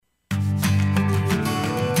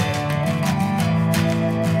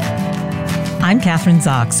I'm Kathryn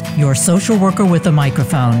Zox, your social worker with a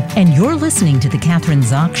microphone, and you're listening to The Kathryn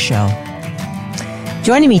Zox Show.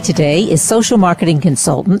 Joining me today is social marketing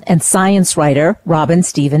consultant and science writer Robin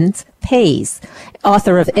Stevens-Pays,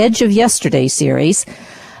 author of Edge of Yesterday series,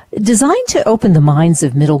 designed to open the minds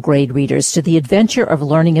of middle grade readers to the adventure of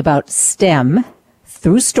learning about STEM.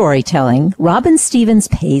 Through storytelling, Robin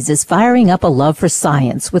Stevens-Pays is firing up a love for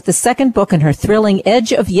science with the second book in her thrilling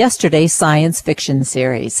Edge of Yesterday science fiction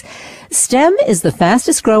series. STEM is the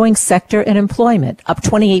fastest growing sector in employment, up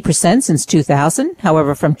 28% since 2000.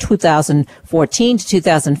 However, from 2014 to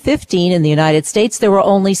 2015 in the United States, there were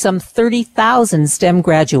only some 30,000 STEM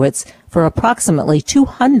graduates for approximately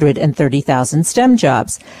 230,000 STEM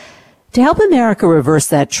jobs. To help America reverse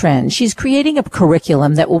that trend, she's creating a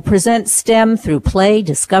curriculum that will present STEM through play,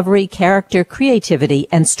 discovery, character, creativity,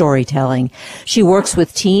 and storytelling. She works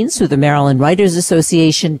with teens through the Maryland Writers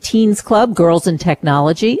Association Teens Club, Girls in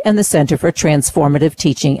Technology, and the Center for Transformative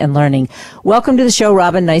Teaching and Learning. Welcome to the show,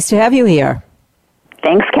 Robin. Nice to have you here.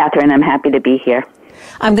 Thanks, Kathryn. I'm happy to be here.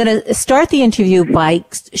 I'm going to start the interview by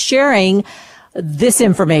sharing this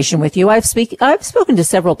information with you. I've spoken to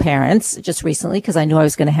several parents just recently because I knew I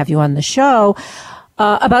was going to have you on the show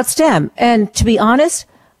about STEM. And to be honest,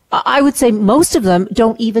 I would say most of them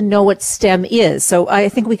don't even know what STEM is. So I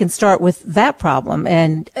think we can start with that problem.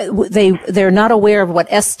 And they're not aware of what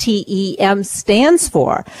STEM stands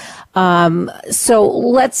for.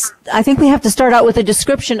 So I think we have to start out with a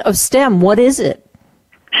description of STEM. What is it?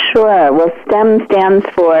 Sure. Well, STEM stands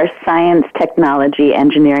for science, technology,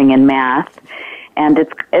 engineering, and math. And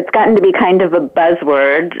it's gotten to be kind of a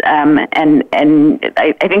buzzword, and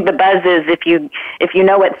I think the buzz is if you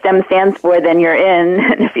know what STEM stands for, then you're in,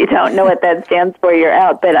 and if you don't know what that stands for, you're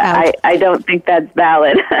out. But I don't think that's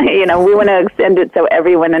valid. We want to extend it so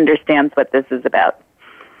everyone understands what this is about.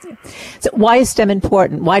 So why is STEM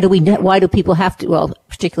important? Why do people have to? Well,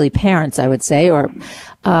 particularly parents, I would say, or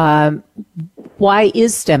why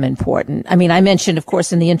is STEM important? I mean, I mentioned, of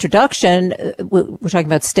course, in the introduction, we're talking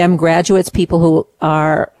about STEM graduates, people who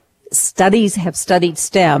have studied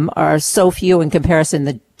STEM are so few in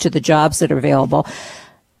comparison to the jobs that are available.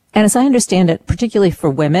 And as I understand it, particularly for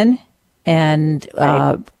women and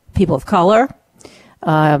people of color.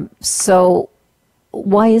 So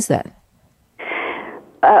why is that?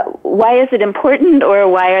 Why is it important, or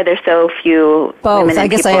why are there so few Both. women and I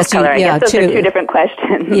guess people I asked of color? you, I guess those are two different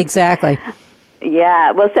questions. Exactly. Yeah,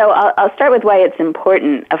 well, so I'll start with why it's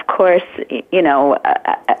important. Of course,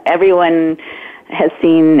 everyone has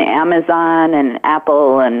seen Amazon and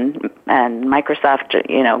Apple and Microsoft,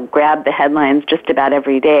 grab the headlines just about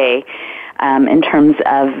every day in terms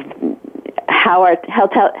of how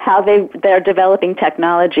they're developing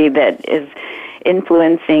technology that is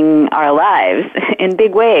influencing our lives in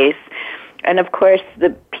big ways. And of course, the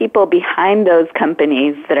people behind those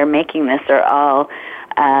companies that are making this are all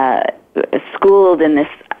schooled in this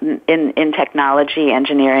in technology,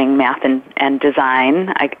 engineering, math, and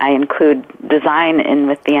design. I include design in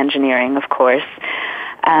with the engineering, of course,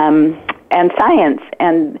 and science.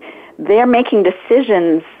 And they're making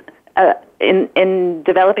decisions in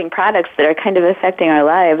developing products that are kind of affecting our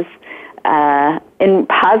lives in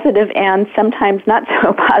positive and sometimes not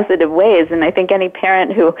so positive ways. And I think any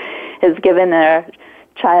parent who has given their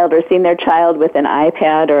child or seen their child with an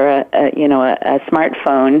iPad or a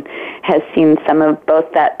smartphone has seen some of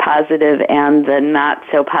both that positive and the not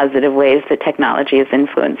so positive ways that technology is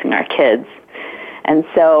influencing our kids. And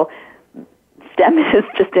so STEM is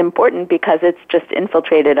just important because it's just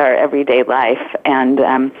infiltrated our everyday life, and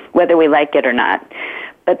whether we like it or not.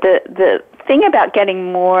 But the thing about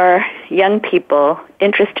getting more young people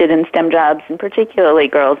interested in STEM jobs, and particularly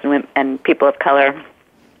girls and people of color,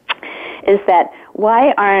 is that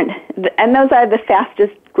why aren't, and those are the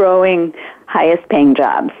fastest growing, highest paying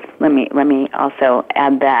jobs. Let me also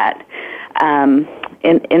add that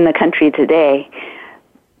in the country today,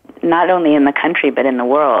 not only in the country but in the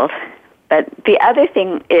world. But the other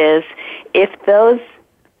thing is, if those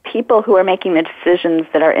people who are making the decisions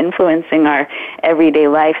that are influencing our everyday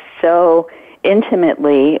life so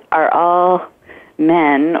intimately are all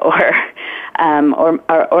men, or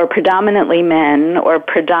predominantly men, or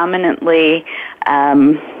predominantly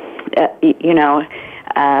Caucasian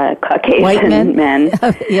white men.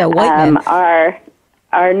 Yeah, white men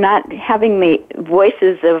are not having the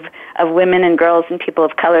voices of women and girls and people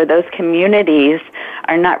of color. Those communities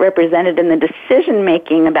are not represented in the decision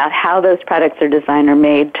making about how those products are designed or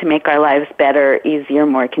made to make our lives better, easier,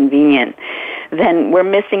 more convenient. Then we're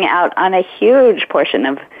missing out on a huge portion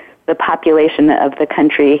of the population of the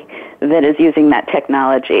country that is using that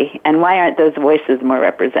technology. And why aren't those voices more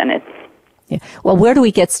represented? Yeah. Well, where do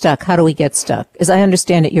we get stuck? How do we get stuck? As I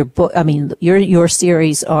understand it, your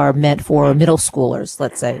series are meant for middle schoolers,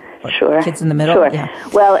 let's say. Sure. Kids in the middle? Sure. Yeah.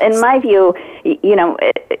 Well, in my view,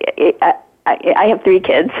 I have 3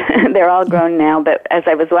 kids. They're all grown now, but as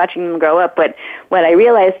I was watching them grow up, what I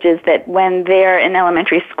realized is that when they're in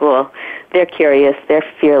elementary school, they're curious, they're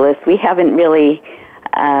fearless. We haven't really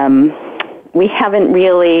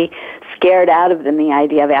scared out of them the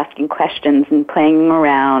idea of asking questions and playing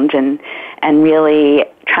around and really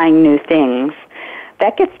trying new things.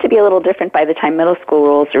 That gets to be a little different by the time middle school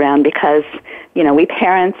rolls around because, we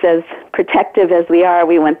parents, as protective as we are,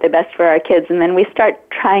 we want the best for our kids, and then we start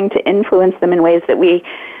trying to influence them in ways that we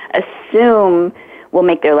assume will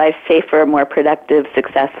make their life safer, more productive,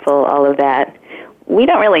 successful, all of that. We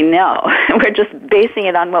don't really know. We're just basing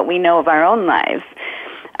it on what we know of our own lives.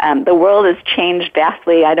 The world has changed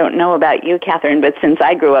vastly. I don't know about you, Kathryn, but since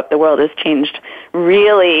I grew up, the world has changed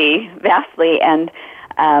really vastly, and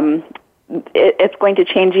it's going to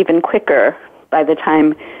change even quicker by the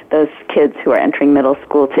time those kids who are entering middle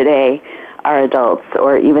school today are adults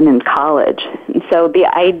or even in college. And so the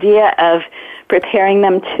idea of preparing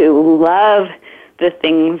them to love the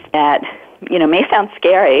things that, may sound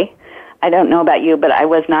scary. I don't know about you, but I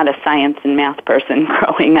was not a science and math person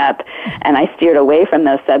growing up, and I steered away from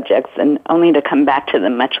those subjects and only to come back to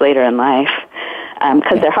them much later in life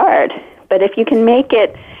because they're hard. But if you can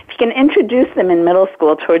introduce them in middle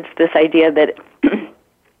school towards this idea that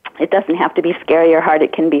it doesn't have to be scary or hard,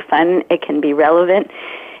 it can be fun, it can be relevant,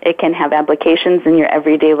 it can have applications in your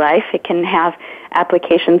everyday life, it can have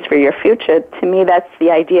applications for your future. To me, that's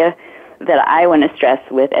the idea that I want to stress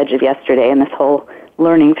with Edge of Yesterday and this whole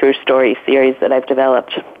learning through story series that I've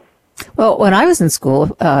developed. Well, when I was in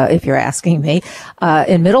school, if you're asking me,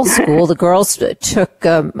 in middle school, the girls took,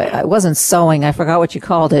 it wasn't sewing, I forgot what you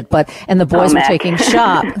called it, and the boys were taking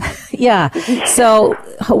shop. Yeah. So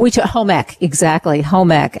we took home ec, exactly,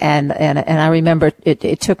 home ec. And I remember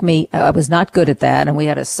it took me, I was not good at that, and we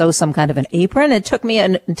had to sew some kind of an apron. It took me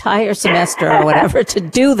an entire semester or whatever to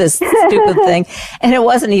do this stupid thing. And it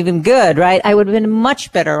wasn't even good, right? I would have been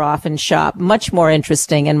much better off in shop, much more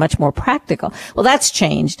interesting and much more practical. Well, that's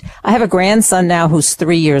changed. I have a grandson now who's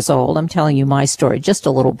 3 years old. I'm telling you my story just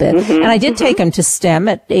a little bit. And I did take him to STEM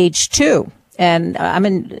at age 2. And I'm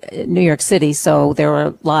in New York City, so there are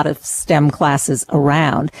a lot of STEM classes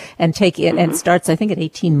around. And and it starts, I think, at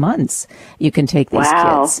 18 months. You can take these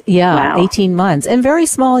kids. Yeah, 18 months. And very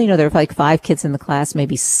small, there are like 5 kids in the class,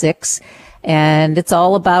 maybe 6. And it's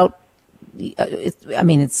all about,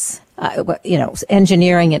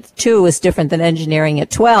 engineering at 2 is different than engineering at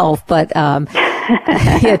 12, but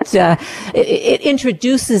it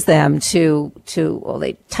introduces them to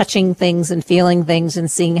touching things and feeling things and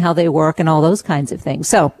seeing how they work and all those kinds of things.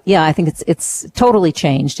 So yeah, I think it's totally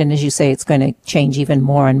changed, and as you say, it's going to change even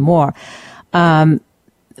more and more.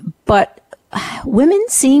 But women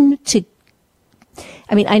seem to.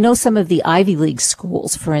 I know some of the Ivy League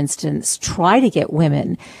schools, for instance, try to get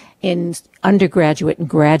women in undergraduate and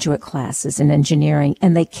graduate classes in engineering,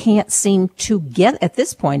 and they can't seem to get at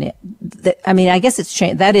this point. I guess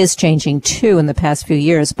that is changing too in the past few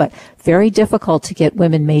years, but very difficult to get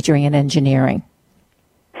women majoring in engineering.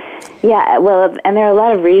 Yeah, well, and there are a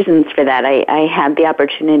lot of reasons for that. I had the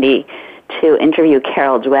opportunity to interview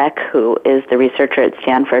Carol Dweck, who is the researcher at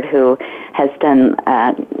Stanford, who has done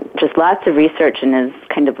just lots of research and is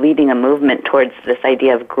kind of leading a movement towards this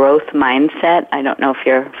idea of growth mindset. I don't know if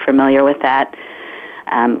you're familiar with that.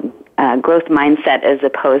 Growth mindset as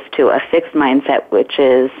opposed to a fixed mindset, which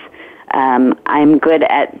is I'm good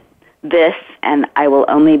at this and I will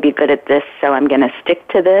only be good at this, so I'm going to stick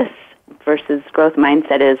to this, versus growth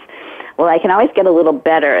mindset is, well, I can always get a little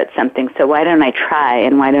better at something, so why don't I try,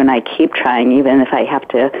 and why don't I keep trying even if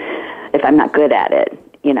I'm not good at it,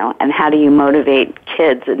 and how do you motivate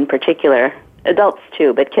kids in particular, adults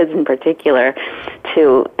too, but kids in particular,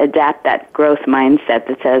 to adapt that growth mindset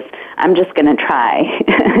that says, I'm just going to try,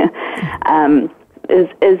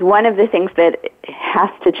 is one of the things that has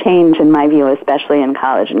to change, in my view, especially in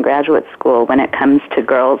college and graduate school when it comes to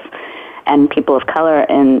girls and people of color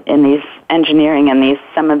in these engineering and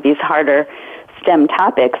some of these harder STEM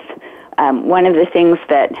topics. One of the things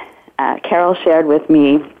that Carol shared with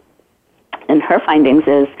me in her findings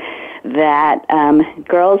is that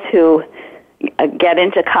girls who get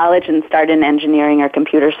into college and start in engineering or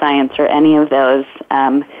computer science or any of those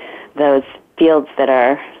fields that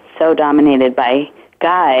are so dominated by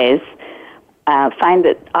guys find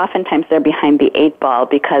that oftentimes they're behind the 8 ball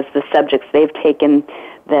because the subjects they've taken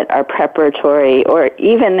that are preparatory, or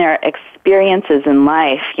even their experiences in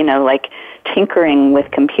life, like tinkering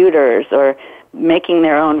with computers or making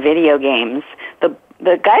their own video games.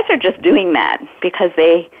 The guys are just doing that because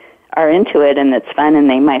they are into it and it's fun, and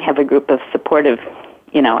they might have a group of supportive,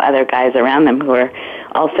 other guys around them who are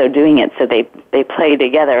also doing it, so they play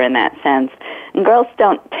together in that sense. And girls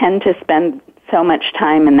don't tend to spend so much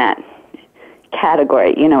time in that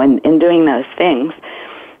category, in doing those things.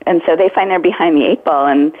 And so they find they're behind the eight ball,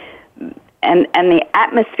 and the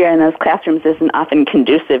atmosphere in those classrooms isn't often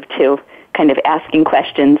conducive to kind of asking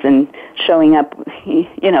questions and showing up,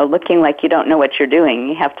 looking like you don't know what you're doing.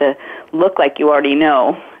 You have to look like you already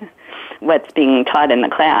know what's being taught in the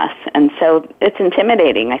class. And so it's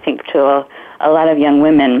intimidating, I think, to a lot of young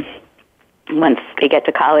women once they get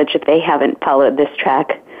to college if they haven't followed this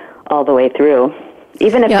track all the way through.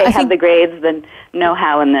 Even if they have the grades, the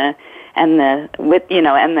know-how, and the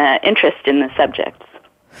interest in the subjects.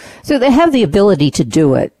 So they have the ability to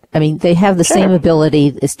do it. I mean, they have the same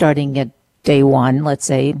ability starting at day one, let's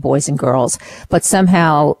say, boys and girls, but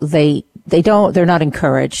somehow they're not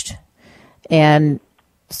encouraged. And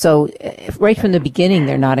so right from the beginning,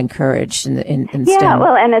 they're not encouraged in STEM. Yeah,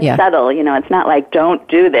 well, and it's subtle, it's not like, don't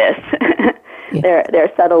do this. There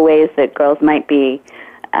are subtle ways that girls might be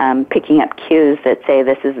picking up cues that say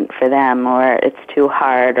this isn't for them, or it's too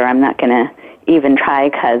hard, or I'm not going to even try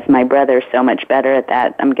because my brother's so much better at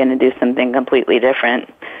that. I'm going to do something completely different.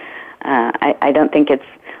 I don't think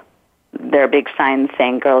there are big signs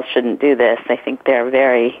saying girls shouldn't do this. I think there are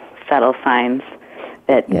very subtle signs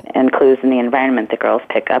and clues in the environment that girls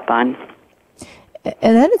pick up on.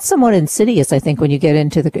 And then it's somewhat insidious, I think, when you get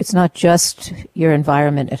into it's not just your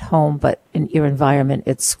environment at home, but in your environment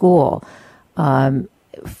at school.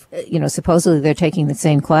 Supposedly they're taking the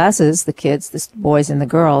same classes, the kids, the boys and the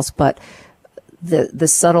girls, but the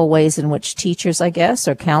subtle ways in which teachers, I guess,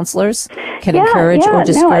 or counselors can encourage or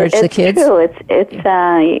discourage the kids. True. It's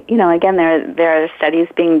again, there are studies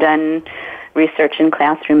being done, research in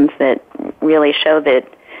classrooms that really show that,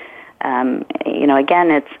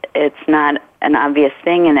 again, it's not an obvious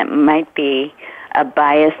thing, and it might be a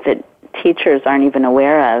bias that teachers aren't even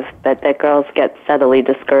aware of, but that girls get subtly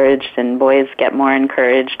discouraged and boys get more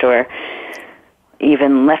encouraged, or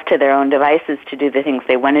even left to their own devices to do the things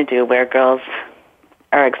they want to do, where girls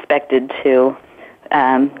are expected to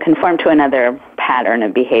conform to another pattern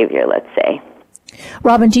of behavior, let's say.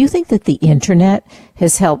 Robin, do you think that the Internet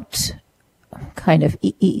has helped kind of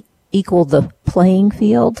equal the playing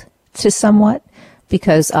field to somewhat?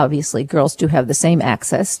 Because obviously girls do have the same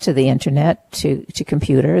access to the Internet, to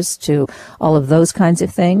computers, to all of those kinds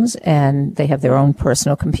of things, and they have their own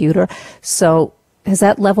personal computer. So has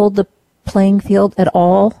that leveled the playing field at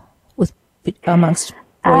all amongst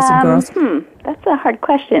boys and girls? That's a hard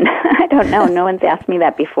question. I don't know. No one's asked me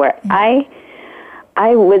that before. I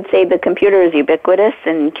would say the computer is ubiquitous,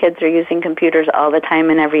 and kids are using computers all the time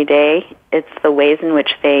and every day. It's the ways in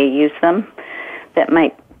which they use them that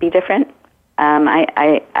might be different.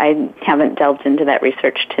 I haven't delved into that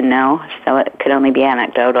research to know, so it could only be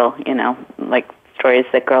anecdotal, like stories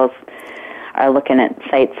that girls are looking at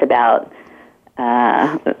sites about,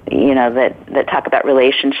 that talk about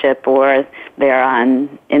relationship, or they're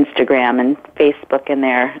on Instagram and Facebook and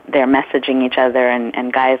they're messaging each other,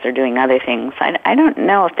 and guys are doing other things. I don't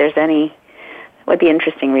know if there's any, would be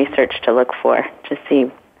interesting research to look for to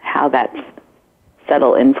see how that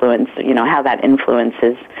subtle influence, how that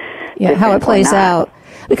influences. Yeah, how it plays out.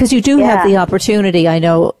 Because you do have the opportunity, I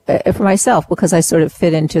know, for myself, because I sort of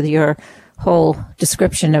fit into your whole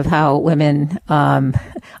description of how women are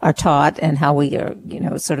taught and how we are,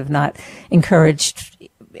 sort of not encouraged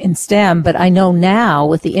in STEM. But I know now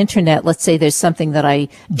with the Internet, let's say there's something that I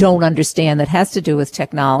don't understand that has to do with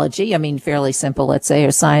technology. I mean, fairly simple, let's say,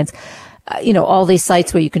 or science. All these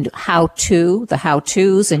sites where you can do the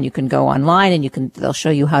how-tos, and you can go online and they'll show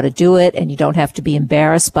you how to do it, and you don't have to be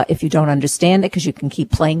embarrassed, but if you don't understand it, because you can keep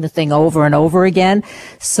playing the thing over and over again.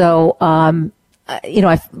 So,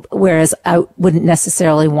 whereas I wouldn't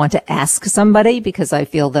necessarily want to ask somebody because I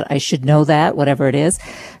feel that I should know that, whatever it is.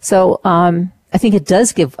 So, I think it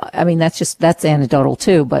does give, that's anecdotal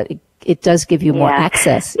too, but it does give you more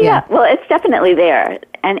access. Yeah. Well, it's definitely there.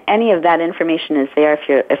 And any of that information is there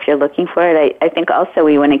if you're looking for it. I think also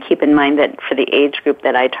we want to keep in mind that for the age group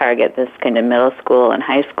that I target, this kind of middle school and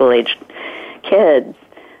high school age kids,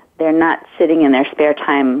 they're not sitting in their spare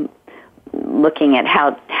time looking at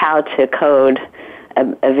how to code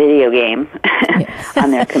a video game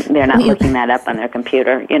on their. They're not looking that up on their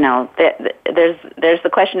computer. There's the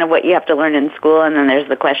question of what you have to learn in school, and then there's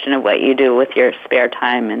the question of what you do with your spare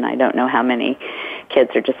time. And I don't know how many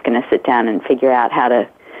kids are just going to sit down and figure out how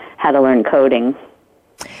to learn coding.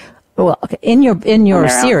 Well, okay. In your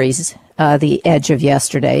series, The Edge of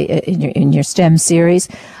Yesterday in your STEM series.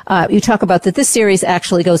 You talk about that this series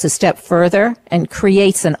actually goes a step further and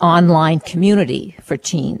creates an online community for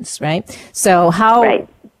teens, right? So Right.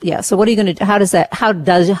 Yeah. So what are you going to? How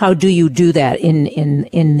do you do that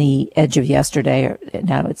in the Edge of Yesterday? Or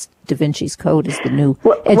now it's Da Vinci's Code is the new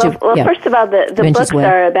Edge of. Well, first of all, the books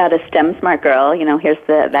are about a STEM smart girl. Here's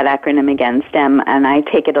that acronym again, STEM, and I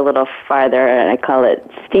take it a little farther. I call it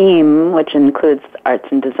STEAM, which includes arts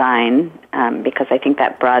and design, because I think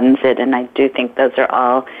that broadens it, and I do think those are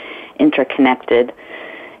all interconnected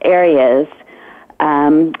areas.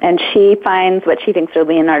 And she finds what she thinks are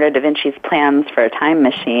Leonardo da Vinci's plans for a time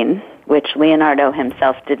machine, which Leonardo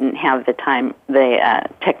himself didn't have the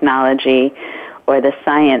technology or the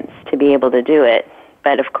science to be able to do it.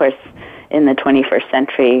 But of course, in the 21st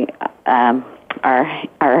century,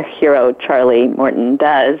 our hero Charlie Morton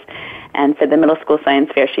does. And for the middle school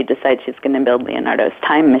science fair, she decides she's going to build Leonardo's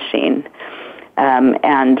time machine.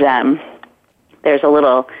 There's a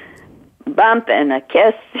little bump and a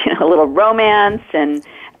kiss, a little romance, and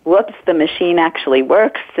whoops, the machine actually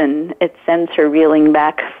works, and it sends her reeling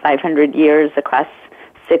back 500 years across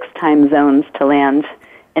 6 time zones to land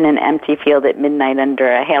in an empty field at midnight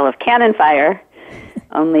under a hail of cannon fire,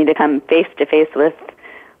 only to come face to face with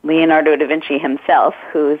Leonardo da Vinci himself,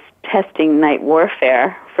 who's testing night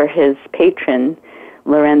warfare for his patron,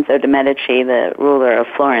 Lorenzo de' Medici, the ruler of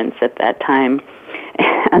Florence at that time.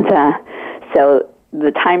 And so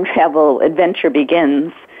the time travel adventure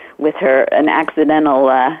begins with an accidental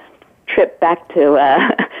trip back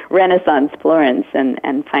to Renaissance Florence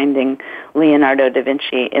and finding Leonardo da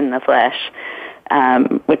Vinci in the flesh,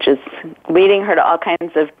 which is leading her to all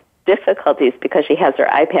kinds of difficulties because she has her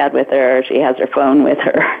iPad with her, she has her phone with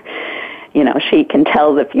her. She can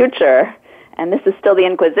tell the future. And this is still the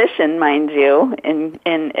Inquisition, mind you, in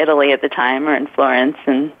Italy at the time, or in Florence,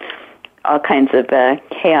 and all kinds of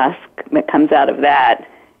chaos that comes out of that,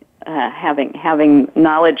 having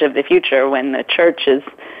knowledge of the future when the church is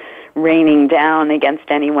raining down against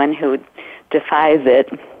anyone who defies it.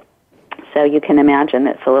 So you can imagine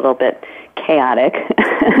it's a little bit chaotic.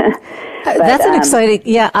 That's an exciting,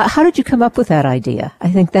 how did you come up with that idea? I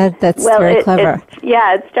think that's very clever.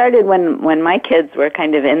 It started when my kids were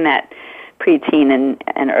kind of in that preteen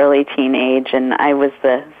and early teen age, and I was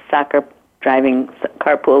the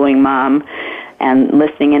carpooling mom and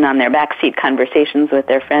listening in on their backseat conversations with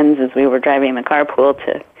their friends as we were driving the carpool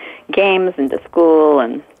to games and to school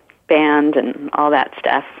and band and all that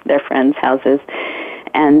stuff, their friends' houses.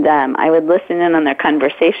 And I would listen in on their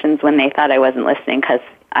conversations when they thought I wasn't listening, because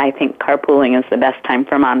I think carpooling is the best time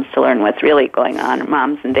for moms to learn what's really going on,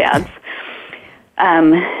 moms and dads.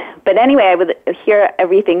 But anyway, I would hear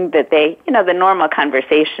everything that the normal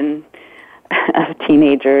conversation of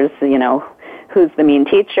teenagers, who's the mean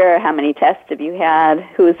teacher, how many tests have you had,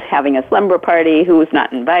 who's having a slumber party, who's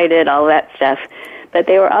not invited, all that stuff. But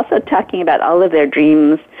they were also talking about all of their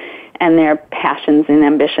dreams and their passions and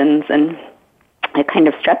ambitions, and it kind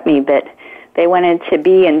of struck me that they wanted to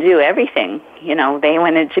be and do everything. They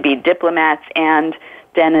wanted to be diplomats and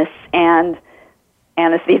dentists and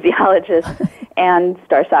anesthesiologists and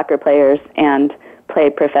star soccer players and play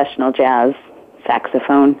professional jazz,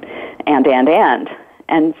 saxophone,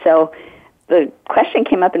 and so the question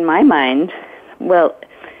came up in my mind, well,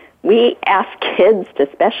 we ask kids to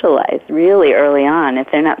specialize really early on. If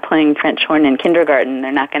they're not playing French horn in kindergarten,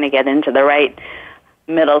 they're not going to get into the right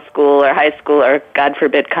middle school or high school or, God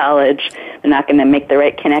forbid, college. They're not going to make the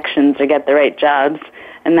right connections or get the right jobs.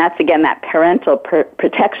 And that's, again, that parental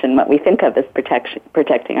protection, what we think of as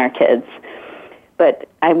protecting our kids. But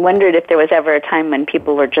I wondered if there was ever a time when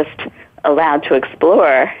people were just allowed to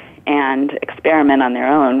explore and experiment on their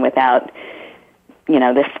own without,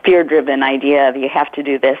 this fear-driven idea of you have to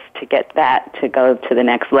do this to get that to go to the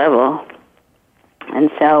next level.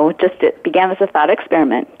 And so it began as a thought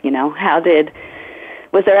experiment.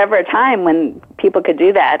 Was there ever a time when people could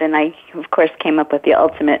do that? And I, of course, came up with the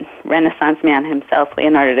ultimate Renaissance man himself,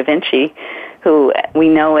 Leonardo da Vinci, who we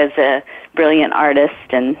know as a brilliant artist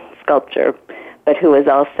and sculptor, but who was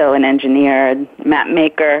also an engineer, map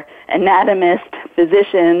maker, anatomist,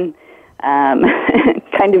 physician,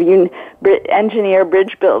 kind of engineer,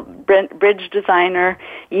 bridge designer,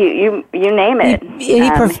 you name it.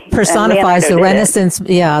 He personifies the Renaissance.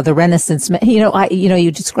 The Renaissance.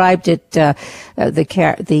 You described it.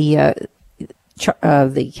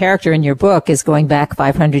 the character in your book is going back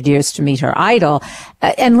 500 years to meet her idol.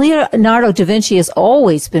 And Leonardo da Vinci has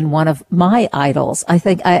always been one of my idols. I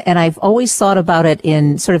think, and I've always thought about it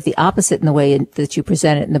in sort of the opposite in the way that you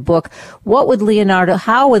present it in the book.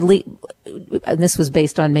 And this was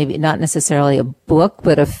based on maybe not necessarily a book,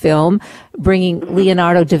 but a film, bringing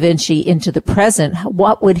Leonardo da Vinci into the present.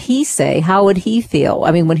 What would he say? How would he feel?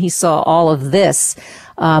 I mean, when he saw all of this,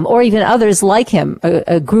 or even others like him,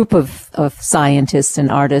 a group of scientists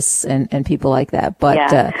and artists and people like that.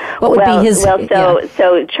 But what would be his?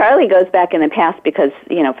 So Charlie goes back in the past because,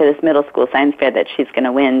 for this middle school science fair that she's going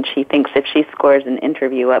to win, she thinks if she scores an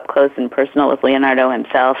interview up close and personal with Leonardo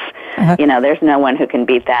himself, there's no one who can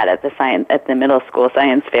beat that at the middle school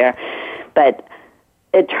science fair. But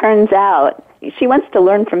it turns out she wants to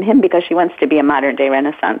learn from him because she wants to be a modern-day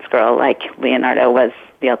Renaissance girl like Leonardo was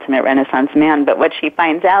the ultimate Renaissance man. But what she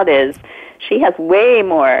finds out is she has way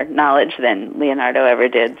more knowledge than Leonardo ever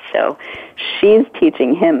did. So she's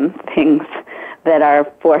teaching him things that are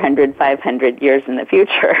 400, 500 years in the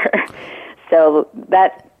future. So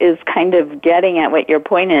that is kind of getting at what your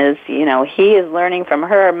point is. He is learning from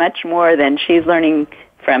her much more than she's learning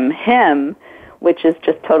from him, which is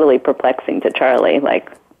just totally perplexing to Charlie.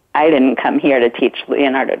 Like, I didn't come here to teach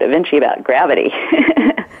Leonardo da Vinci about gravity.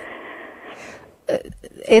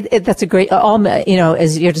 That's a great,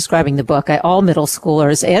 as you're describing the book, all middle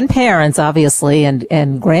schoolers and parents, obviously,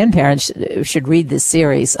 and grandparents should read this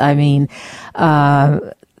series. I mean,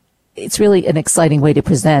 it's really an exciting way to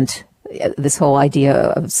present this whole idea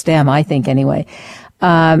of STEM, I think, anyway.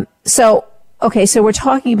 So we're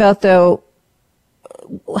talking about, though,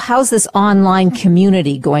 how's this online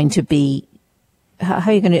community going to be?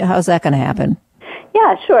 How's that going to happen?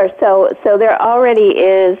 Yeah, sure. So there already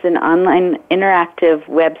is an online interactive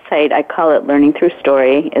website. I call it Learning Through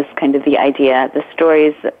Story is kind of the idea. The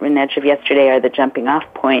stories in Edge of Yesterday are the jumping off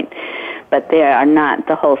point, but they are not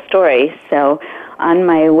the whole story. So on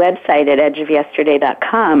my website at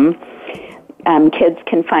edgeofyesterday.com, kids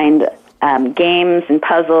can find games and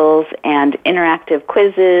puzzles and interactive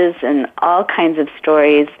quizzes and all kinds of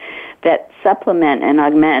stories that supplement and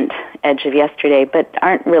augment Edge of Yesterday, but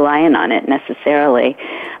aren't reliant on it necessarily.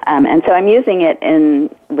 And so I'm using it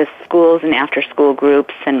with schools and after-school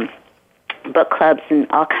groups and book clubs and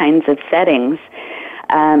all kinds of settings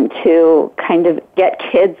to kind of get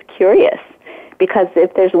kids curious. Because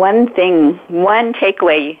if there's one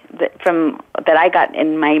takeaway that I got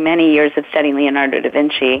in my many years of studying Leonardo da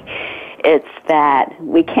Vinci, it's that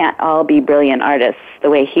we can't all be brilliant artists the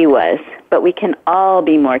way he was, but we can all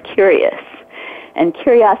be more curious. And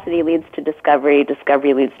curiosity leads to discovery,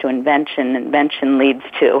 discovery leads to invention, invention leads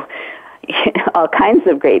to all kinds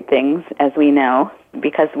of great things, as we know,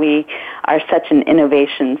 because we are such an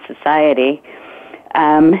innovation society.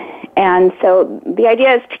 And so the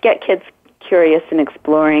idea is to get kids curious and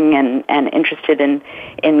exploring and interested in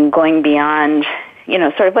going beyond,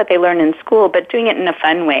 sort of what they learn in school, but doing it in a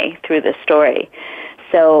fun way through the story.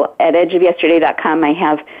 So at edgeofyesterday.com, I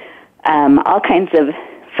have all kinds of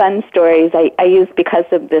fun stories I use because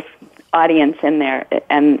of this audience in there.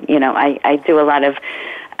 And, I do a lot of,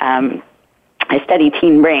 I study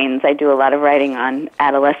teen brains. I do a lot of writing on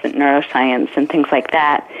adolescent neuroscience and things like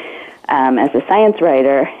that as a science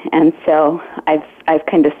writer. And so I've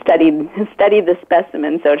kind of studied the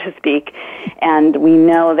specimen, so to speak. And we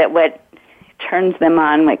know that what turns them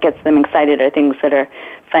on, what gets them excited are things that are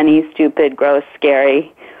funny, stupid, gross,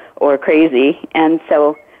 scary, or crazy. And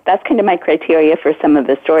so that's kind of my criteria for some of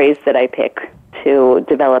the stories that I pick to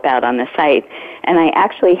develop out on the site. And I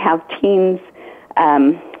actually have teens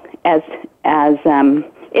as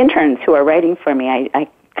interns who are writing for me. I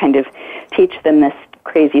kind of teach them this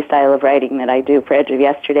crazy style of writing that I do for Edge of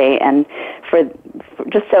Yesterday. And for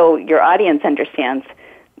just so your audience understands,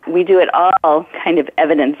 we do it all kind of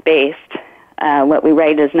evidence-based. What we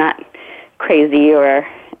write is not crazy or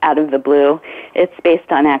out of the blue. It's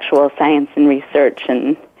based on actual science and research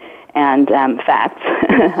and facts.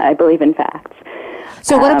 I believe in facts.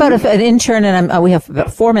 So what about if an intern, and we have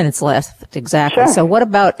about 4 minutes left exactly. Sure. So what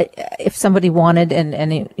about if somebody wanted,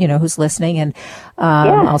 and who's listening, and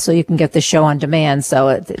also you can get the show on demand,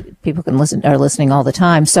 so people are listening all the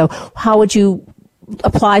time. So how would you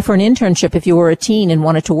apply for an internship if you were a teen and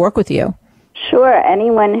wanted to work with you? Sure.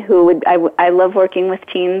 Anyone who would, I love working with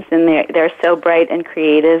teens, and they're so bright and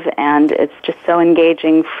creative, and it's just so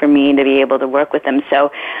engaging for me to be able to work with them.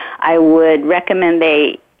 So I would recommend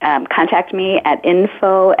they contact me at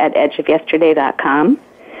info@edgeofyesterday.com.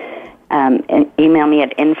 and email me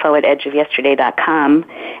at info@edgeofyesterday.com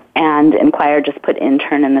and inquire. Just put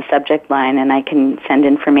intern in the subject line, and I can send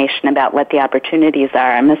information about what the opportunities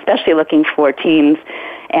are. I'm especially looking for teens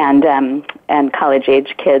and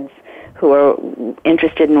college-age kids who are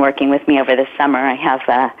interested in working with me over the summer. I have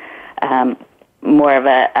more of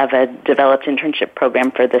a developed internship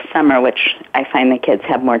program for the summer, which I find the kids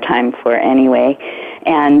have more time for anyway.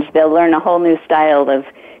 And they'll learn a whole new style of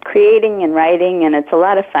creating and writing, and it's a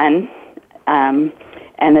lot of fun. And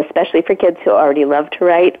especially for kids who already love to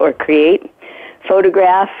write or create,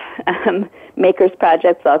 photograph, makers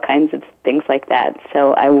projects, all kinds of things like that.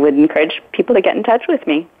 So I would encourage people to get in touch with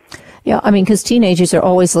me. Yeah, I mean, because teenagers are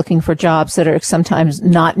always looking for jobs that are sometimes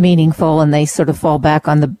not meaningful, and they sort of fall back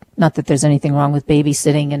on the, not that there's anything wrong with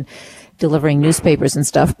babysitting and delivering newspapers and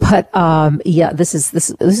stuff, but yeah, this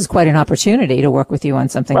is quite an opportunity to work with you on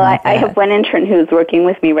something like that. I have one intern who's working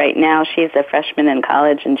with me right now. She's a freshman in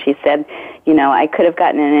college, and she said, you know, I could have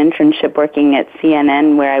gotten an internship working at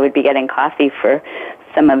CNN where I would be getting coffee for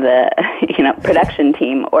some of the, production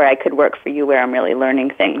team, or I could work for you where I'm really learning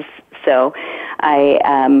things. So I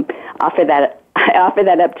offer that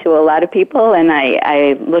up to a lot of people, and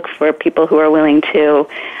I look for people who are willing to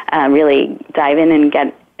really dive in and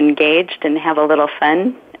get engaged and have a little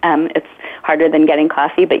fun. It's harder than getting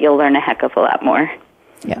coffee, but you'll learn a heck of a lot more.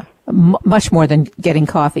 Yeah, much more than getting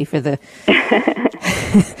coffee for the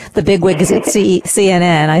the bigwigs at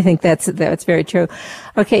CNN. I think that's very true.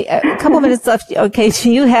 Okay, a couple minutes left. Okay, so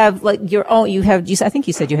you have your own. I think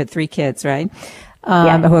you said you had 3 kids, right?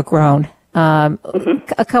 Yeah. Who are grown. A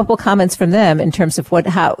couple comments from them in terms of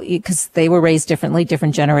because they were raised differently,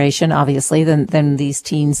 different generation, obviously, than these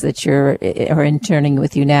teens that are interning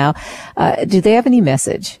with you now. Do they have any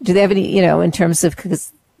message? Do they have any, in terms of,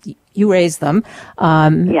 because you raised them,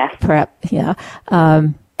 yes, perhaps, yeah,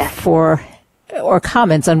 or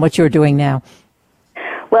comments on what you're doing now?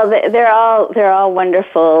 Well, they're all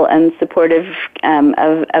wonderful and supportive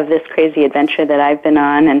of this crazy adventure that I've been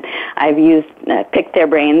on, and I've picked their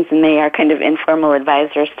brains, and they are kind of informal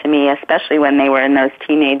advisors to me, especially when they were in those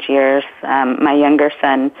teenage years. My younger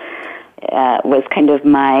son was kind of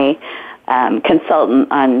my consultant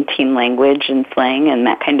on teen language and slang and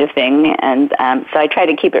that kind of thing, and so I try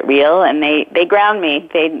to keep it real, and they ground me.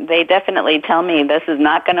 They definitely tell me, this is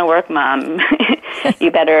not going to work, Mom.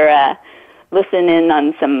 You better listen in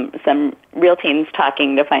on some real teens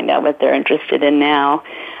talking to find out what they're interested in now.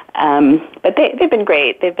 But they've been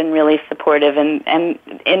great. They've been really supportive, and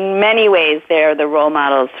in many ways they're the role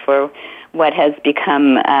models for what has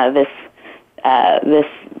become this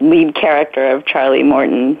lead character of Charlie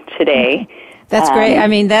Morton today. That's great. I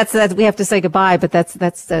mean, that's we have to say goodbye, but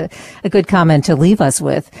that's a good comment to leave us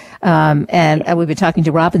with. And we've been talking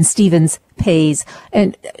to Robin Stevens-Pays,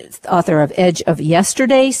 and author of Edge of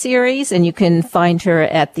Yesterday series, and you can find her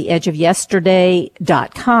at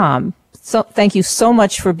theedgeofyesterday.com. So thank you so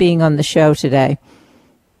much for being on the show today.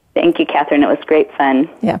 Thank you, Kathryn. It was great fun.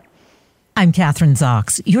 Yeah. I'm Kathryn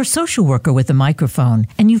Zox, your social worker with a microphone,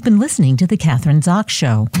 and you've been listening to The Kathryn Zox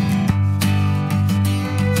Show.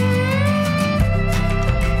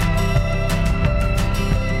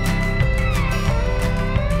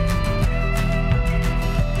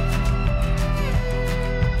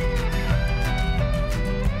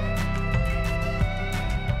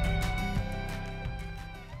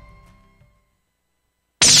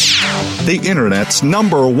 The Internet's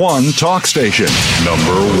 #1 talk station.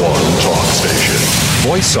 #1 talk station.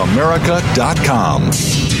 VoiceAmerica.com.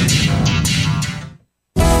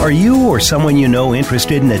 Are you or someone you know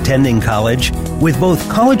interested in attending college? With both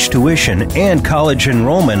college tuition and college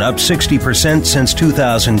enrollment up 60% since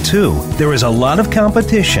 2002, there is a lot of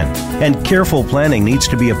competition, and careful planning needs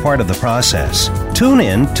to be a part of the process. Tune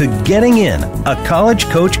in to Getting In, a college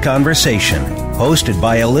coach conversation, hosted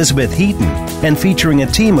by Elizabeth Heaton and featuring a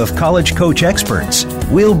team of college coach experts.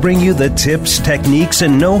 We'll bring you the tips, techniques,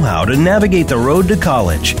 and know-how to navigate the road to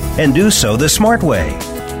college and do so the smart way.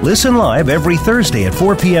 Listen live every Thursday at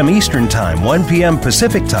 4 p.m. Eastern Time, 1 p.m.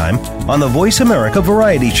 Pacific Time on the Voice America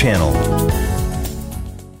Variety Channel.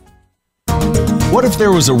 What if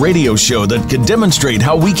there was a radio show that could demonstrate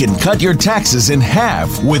how we can cut your taxes in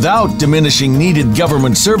half without diminishing needed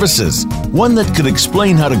government services? One that could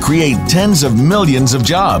explain how to create tens of millions of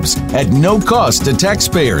jobs at no cost to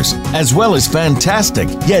taxpayers, as well as fantastic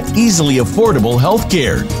yet easily affordable health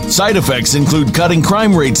care. Side effects include cutting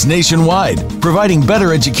crime rates nationwide, providing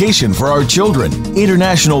better education for our children,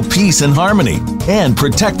 international peace and harmony, and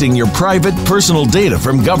protecting your private personal data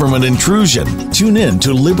from government intrusion. Tune in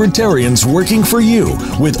to Libertarians Working for You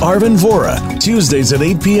with Arvin Vora, Tuesdays at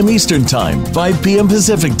 8 p.m. Eastern Time, 5 p.m.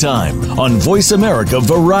 Pacific Time on Voice America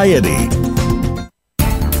Variety.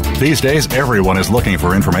 These days, everyone is looking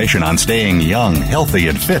for information on staying young, healthy,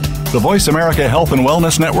 and fit. The Voice America Health and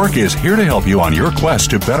Wellness Network is here to help you on your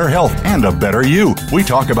quest to better health and a better you. We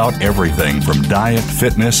talk about everything from diet,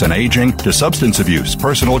 fitness, and aging to substance abuse,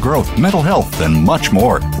 personal growth, mental health, and much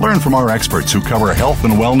more. Learn from our experts who cover health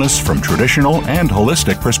and wellness from traditional and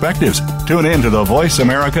holistic perspectives. Tune in to the Voice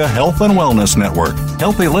America Health and Wellness Network.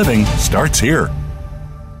 Healthy living starts here.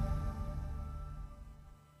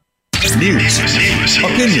 News,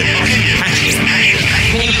 opinion,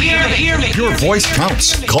 your voice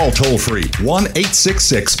counts. Call toll-free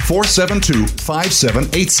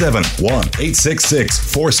 1-866-472-5787.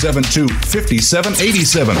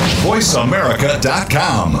 1-866-472-5787.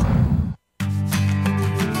 VoiceAmerica.com.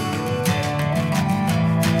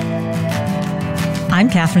 I'm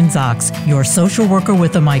Kathryn Zox, your social worker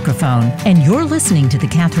with a microphone, and you're listening to The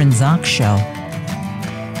Kathryn Zox Show.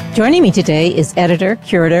 Joining me today is editor,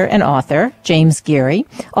 curator, and author James Geary,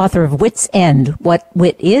 author of Wit's End, What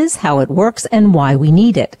Wit Is, How It Works, and Why We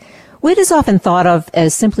Need It. Wit is often thought of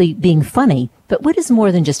as simply being funny, but wit is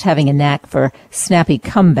more than just having a knack for snappy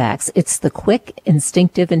comebacks. It's the quick,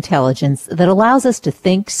 instinctive intelligence that allows us to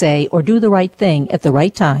think, say, or do the right thing at the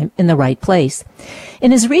right time in the right place.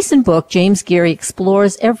 In his recent book, James Geary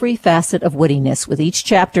explores every facet of wittiness, with each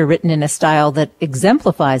chapter written in a style that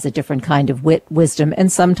exemplifies a different kind of wit, wisdom, and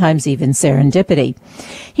sometimes even serendipity.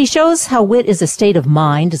 He shows how wit is a state of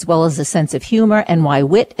mind as well as a sense of humor, and why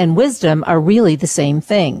wit and wisdom are really the same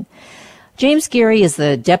thing. James Geary is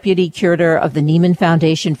the Deputy Curator of the Nieman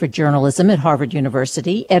Foundation for Journalism at Harvard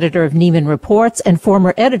University, editor of Nieman Reports, and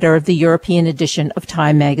former editor of the European edition of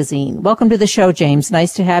Time magazine. Welcome to the show, James.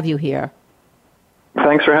 Nice to have you here.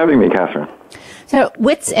 Thanks for having me, Kathryn. So,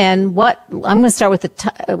 Wit's End, I'm going to start with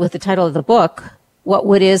the title of the book, What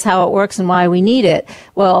Wit Is, How It Works, and Why We Need It.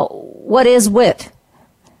 Well, what is wit?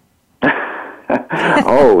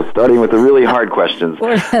 Starting with the really hard questions.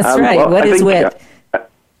 Well, that's right. Well, what is wit?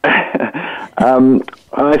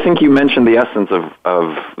 I think you mentioned the essence of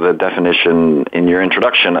the definition in your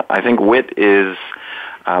introduction. I think wit is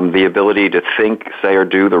the ability to think, say, or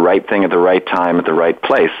do the right thing at the right time at the right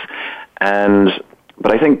place.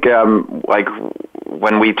 But I think like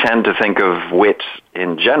when we tend to think of wit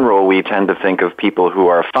in general, we tend to think of people who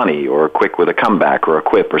are funny or quick with a comeback or a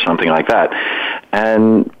quip or something like that.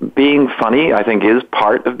 And being funny, I think, is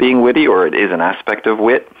part of being witty, or it is an aspect of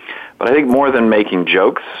wit. But I think more than making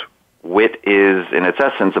jokes, wit is, in its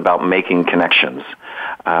essence, about making connections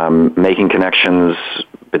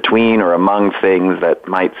between or among things that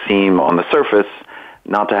might seem on the surface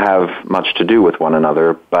not to have much to do with one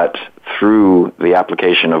another, but through the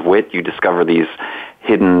application of wit, you discover these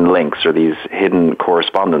hidden links or these hidden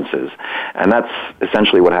correspondences. And that's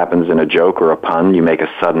essentially what happens in a joke or a pun. You make a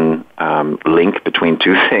sudden link between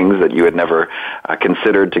two things that you had never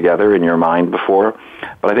considered together in your mind before.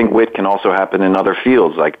 But I think wit can also happen in other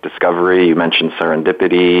fields like discovery. You mentioned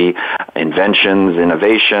serendipity, inventions,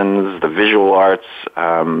 innovations, the visual arts.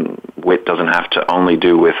 Wit doesn't have to only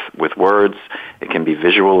do with words. It can be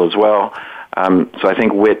visual as well. So I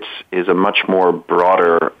think wit is a much more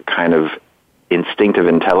broader kind of instinctive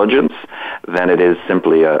intelligence than it is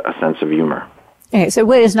simply a sense of humor. Okay, so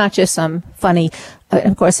wit is not just some funny,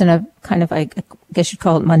 of course, in a kind of, I guess you'd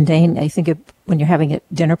call it mundane. I think when you're having a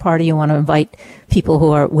dinner party, you want to invite people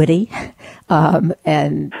who are witty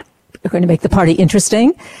and are going to make the party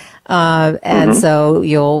interesting. And so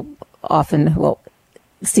you'll often,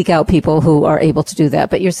 seek out people who are able to do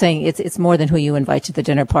that. But you're saying it's more than who you invite to the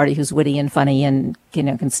dinner party who's witty and funny and,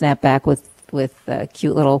 can snap back with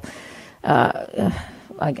cute little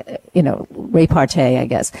repartee, I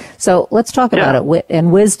guess. So let's talk about it, wit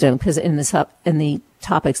and wisdom, because in the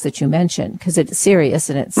topics that you mentioned, because it's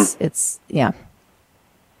serious and it's.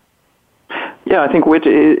 Yeah, I think wit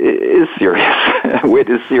is serious. Wit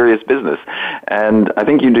is serious business, and I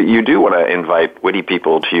think you do want to invite witty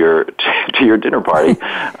people to your dinner party,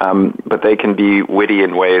 but they can be witty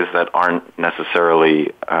in ways that aren't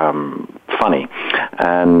necessarily funny.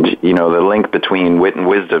 And the link between wit and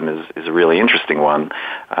wisdom is a really interesting one.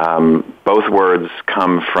 Both words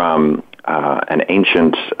come from an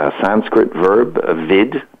ancient Sanskrit verb,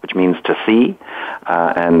 vid, which means to see.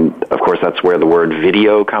 And, of course, that's where the word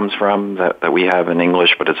video comes from that we have in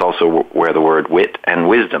English, but it's also where the word wit and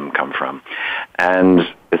wisdom come from. And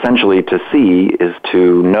essentially, to see is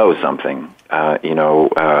to know something.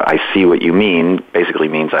 I see what you mean, basically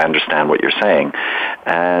means I understand what you're saying.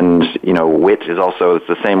 And, wit is also, it's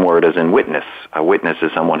the same word as in witness. A witness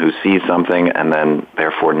is someone who sees something and then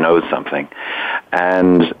therefore knows something.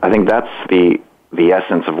 And I think that's the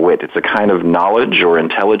essence of wit. It's a kind of knowledge or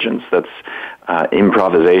intelligence that's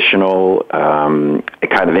improvisational,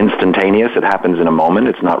 kind of instantaneous. It happens in a moment.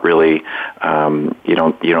 It's not really,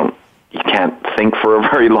 you can't think for a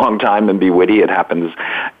very long time and be witty. It happens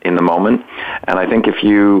in the moment. And I think if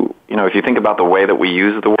you think about the way that we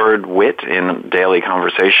use the word wit in daily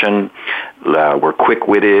conversation, we're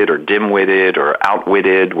quick-witted or dim-witted or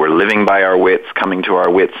outwitted. We're living by our wits, coming to our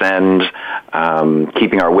wits' end,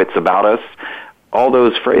 keeping our wits about us. All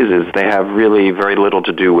those phrases, they have really very little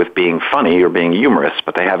to do with being funny or being humorous,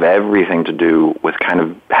 but they have everything to do with kind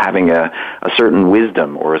of having a certain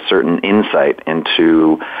wisdom or a certain insight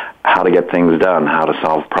into how to get things done, how to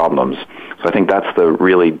solve problems. So I think that's the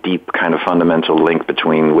really deep kind of fundamental link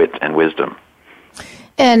between wit and wisdom.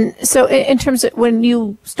 And so in terms of when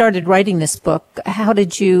you started writing this book, how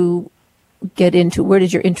did you get into, where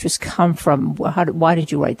did your interest come from? Why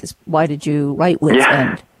did you write this? Why did you write Wit's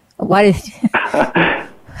End? Why did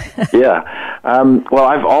well,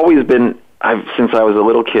 I've always been, since I was a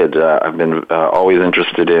little kid, I've been always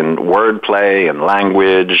interested in wordplay and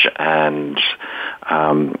language, and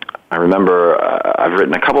I remember I've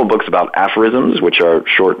written a couple of books about aphorisms, which are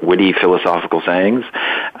short, witty, philosophical sayings,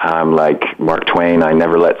 like Mark Twain, I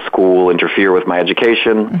never let school interfere with my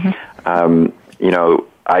education. Mm-hmm.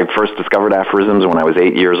 I first discovered aphorisms when I was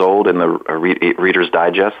 8 years old in the Reader's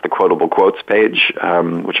Digest, the quotable quotes page,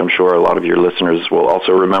 which I'm sure a lot of your listeners will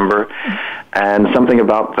also remember. And something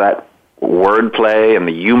about that wordplay and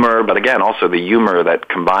the humor, but again, also the humor that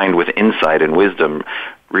combined with insight and wisdom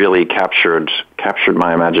really captured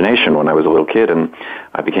my imagination when I was a little kid, and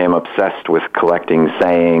I became obsessed with collecting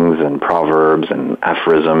sayings and proverbs and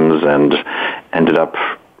aphorisms, and ended up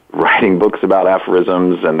writing books about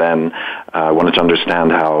aphorisms, and then wanted to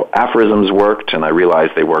understand how aphorisms worked, and I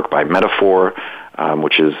realized they work by metaphor,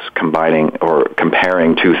 which is combining or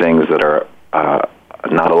comparing two things that are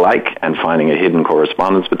not alike and finding a hidden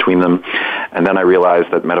correspondence between them. And then I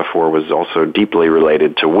realized that metaphor was also deeply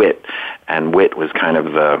related to wit, and wit was kind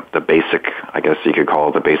of the basic, I guess you could call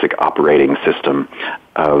it the basic operating system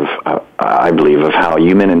of, I believe, of how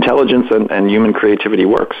human intelligence and human creativity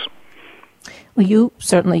works. Well, you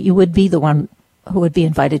would be the one who would be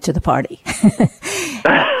invited to the party.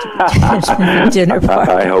 Dinner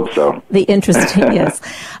party. I hope so. The interesting, yes.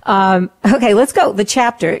 Okay, let's go. The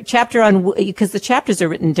chapter on, because the chapters are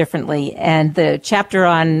written differently, and the chapter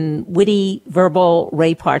on witty verbal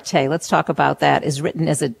repartee, let's talk about that, is written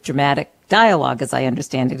as a dramatic dialogue, as I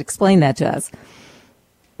understand it. Explain that to us.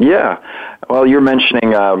 Yeah. Well, you're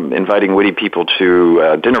mentioning inviting witty people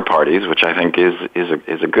to dinner parties, which I think is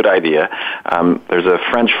a good idea. There's a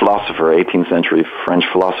French philosopher, 18th century French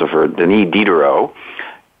philosopher, Denis Diderot.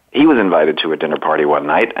 He was invited to a dinner party one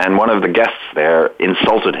night, and one of the guests there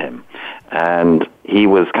insulted him, and he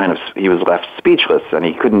was left speechless, and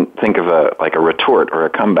he couldn't think of a retort or a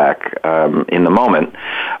comeback in the moment.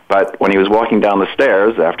 But when he was walking down the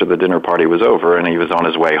stairs after the dinner party was over, and he was on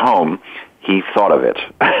his way home, he thought of it.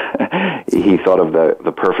 He thought of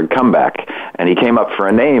the perfect comeback, and he came up with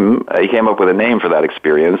a name for that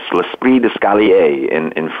experience, l'esprit d'escalier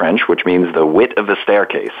in French, which means the wit of the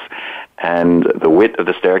staircase. And the wit of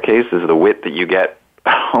the staircase is the wit that you get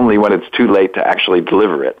only when it's too late to actually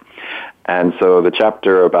deliver it. And so the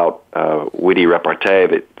chapter about witty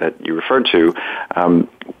repartee that you referred to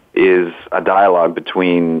is a dialogue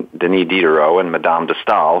between Denis Diderot and Madame de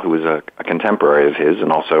Staël, who was a contemporary of his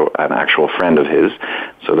and also an actual friend of his.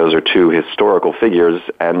 So those are two historical figures,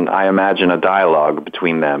 and I imagine a dialogue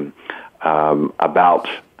between them about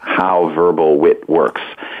how verbal wit works.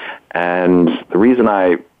 And the reason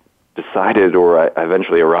I decided, or I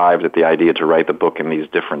eventually arrived at the idea to write the book in these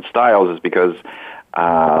different styles, is because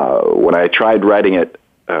when I tried writing it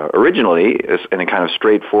originally in a kind of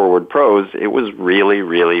straightforward prose, it was really,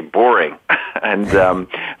 really boring, and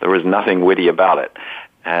there was nothing witty about it.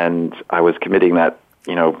 And I was committing that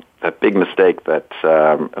big mistake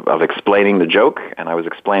of explaining the joke, and I was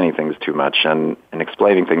explaining things too much, and in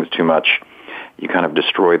explaining things too much, you kind of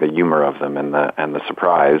destroy the humor of them and the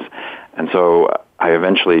surprise. And so I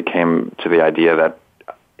eventually came to the idea that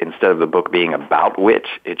instead of the book being about wit,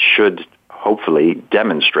 it should hopefully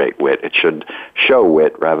demonstrate wit. It should show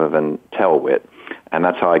wit rather than tell wit. And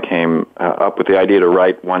that's how I came up with the idea to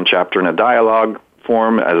write one chapter in a dialogue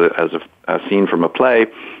form as a scene from a play,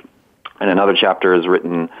 and another chapter is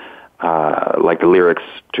written like the lyrics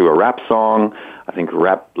to a rap song. I think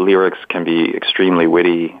rap lyrics can be extremely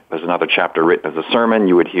witty. There's another chapter written as a sermon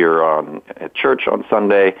you would hear at church on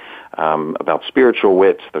Sunday about spiritual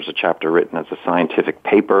wit. There's a chapter written as a scientific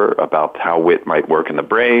paper about how wit might work in the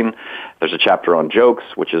brain. There's a chapter on jokes,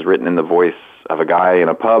 which is written in the voice of a guy in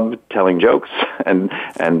a pub telling jokes and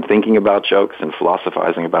thinking about jokes and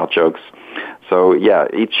philosophizing about jokes. So yeah,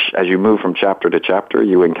 as you move from chapter to chapter,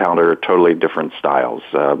 you encounter totally different styles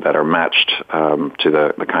that are matched to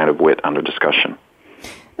the kind of wit under discussion.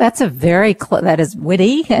 That's that is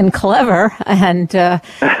witty and clever, and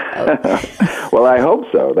well, I hope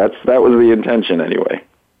so. That was the intention anyway.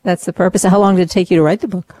 That's the purpose. How long did it take you to write the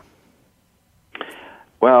book?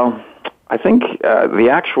 Well, I think the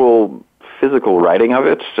actual physical writing of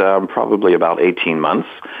it, probably about 18 months.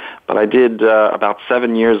 But I did about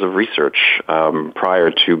 7 years of research prior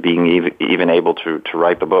to being even able to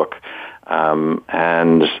write the book.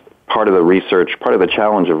 And part of the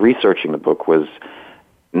challenge of researching the book was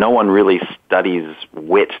no one really studies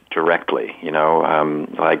wit directly.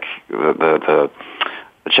 Like the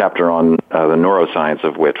chapter on the neuroscience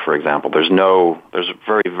of wit, for example. There's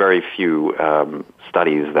very, very few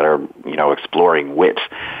studies that are exploring wit,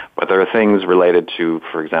 but there are things related to,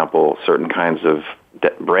 for example, certain kinds of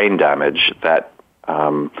brain damage that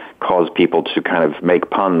cause people to kind of make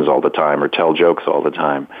puns all the time or tell jokes all the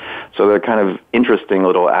time. So they're kind of interesting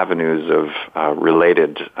little avenues of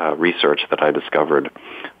related research that I discovered.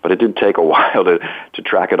 But it did take a while to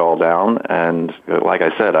track it all down, and like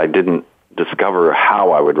I said, I didn't discover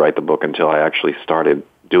how I would write the book until I actually started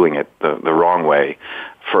doing it the wrong way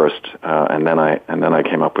first, and then I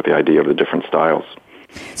came up with the idea of the different styles.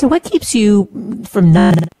 So what keeps you from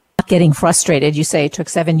not getting frustrated? You say it took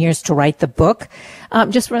 7 years to write the book.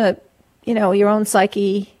 Just from your own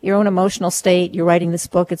psyche, your own emotional state. You're writing this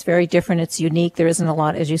book. It's very different. It's unique. There isn't a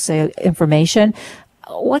lot, as you say, information.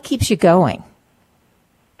 What keeps you going?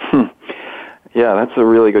 Yeah, that's a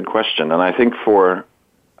really good question, and I think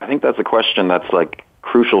that's a question that's like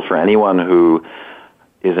crucial for anyone who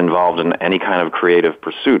is involved in any kind of creative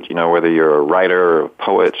pursuit, whether you're a writer or a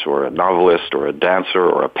poet or a novelist or a dancer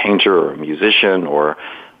or a painter or a musician or,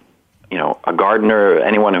 a gardener,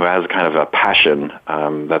 anyone who has kind of a passion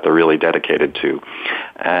that they're really dedicated to.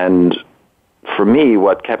 And for me,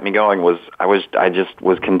 what kept me going was I just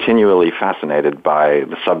was continually fascinated by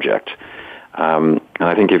the subject. And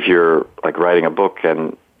I think if you're like writing a book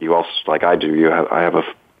and you also, like I do, I have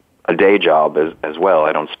a day job as well.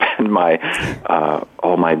 I don't spend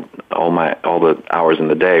all the hours in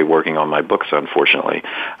the day working on my books, unfortunately.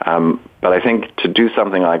 But I think to do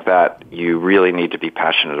something like that, you really need to be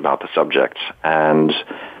passionate about the subject and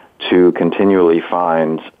to continually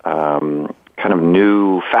find kind of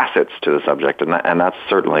new facets to the subject, and that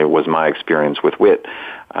certainly was my experience with wit.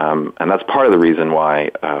 And that's part of the reason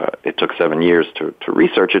why it took 7 years to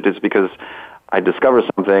research it, is because I discover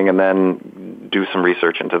something and then do some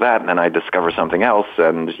research into that, and then I discover something else,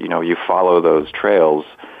 and you follow those trails,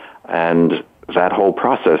 and that whole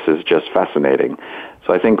process is just fascinating.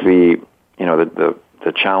 So I think the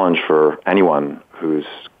challenge for anyone who's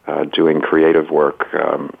doing creative work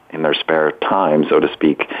in their spare time, so to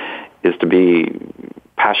speak, is to be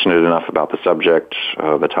passionate enough about the subject,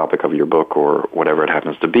 the topic of your book, or whatever it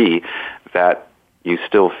happens to be, that you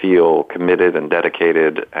still feel committed and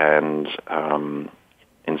dedicated and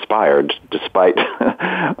inspired, despite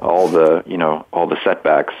all the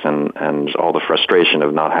setbacks and all the frustration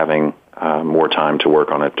of not having more time to work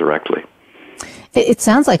on it directly. It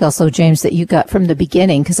sounds like also, James, that you got from the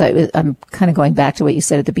beginning, because I'm kind of going back to what you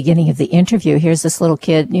said at the beginning of the interview. Here's this little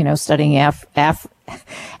kid, studying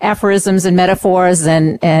aphorisms and metaphors,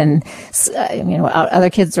 and other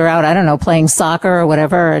kids are out, I don't know, playing soccer or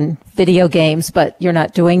whatever, and video games, but you're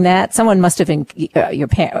not doing that. Someone must have your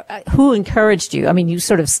parent. Who encouraged you? I mean, you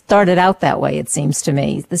sort of started out that way. It seems to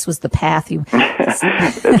me this was the path you.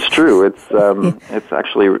 It's true. It's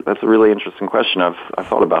actually, that's a really interesting question. I've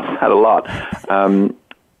thought about that a lot.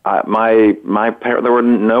 My parents, there were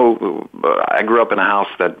no. I grew up in a house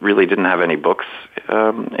that really didn't have any books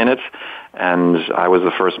in it, and I was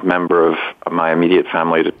the first member of my immediate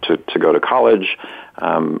family to go to college.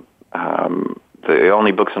 The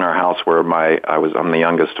only books in our house were I'm the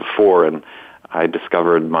youngest of four, and I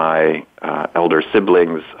discovered my elder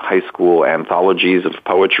siblings' high school anthologies of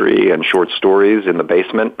poetry and short stories in the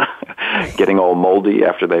basement, getting all moldy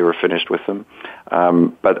after they were finished with them.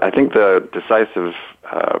 But I think the decisive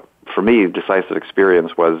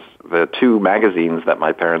experience was the two magazines that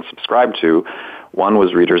my parents subscribed to. One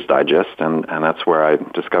was Reader's Digest, and that's where I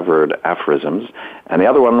discovered aphorisms, and the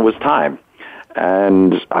other one was Time.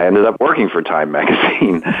 and I ended up working for Time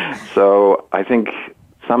magazine. So I think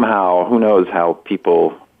somehow, who knows how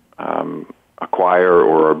people acquire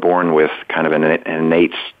or are born with kind of an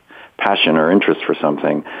innate passion or interest for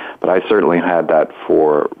something, but I certainly had that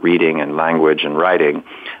for reading and language and writing,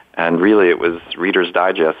 and really it was Reader's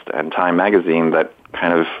Digest and Time magazine that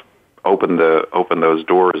kind of opened those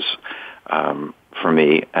doors for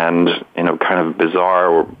me, and in a kind of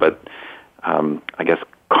bizarre but I guess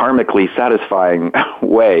karmically satisfying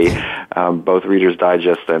way, both Reader's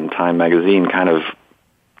Digest and Time magazine kind of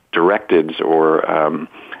directed or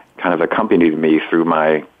kind of accompanied me through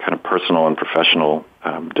my kind of personal and professional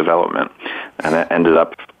development, and I ended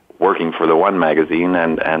up working for the one magazine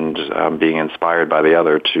and being inspired by the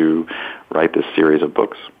other to write this series of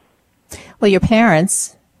books. Well, your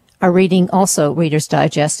parents are reading also Reader's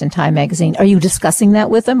Digest and Time magazine. Are you discussing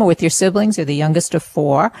that with them or with your siblings? You're the youngest of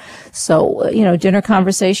four. So, dinner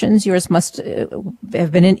conversations, yours must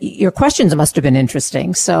have been, your questions must have been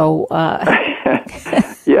interesting. So,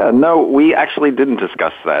 Yeah, no, we actually didn't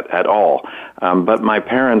discuss that at all. But my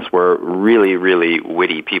parents were really, really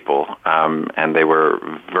witty people, and they were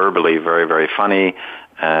verbally very, very funny.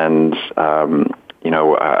 And,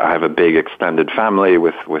 I have a big extended family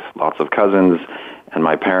with lots of cousins, and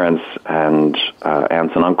my parents and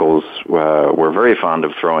aunts and uncles were very fond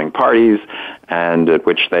of throwing parties, and at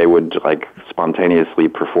which they would spontaneously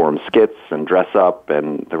perform skits and dress up,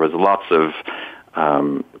 and there was lots of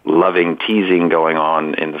loving teasing going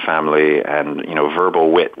on in the family, and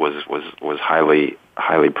verbal wit was highly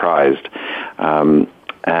prized. And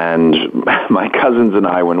my cousins and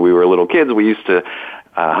I, when we were little kids, we used to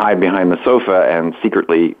hide behind the sofa and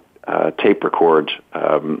secretly tape record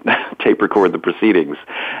the proceedings.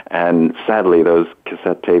 And sadly, those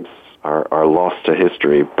cassette tapes are lost to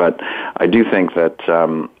history. But I do think that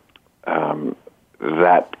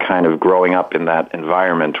that kind of growing up in that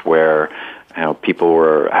environment where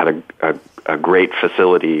people had a great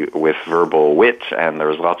facility with verbal wit, and there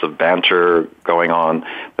was lots of banter going on,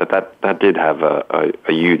 that did have a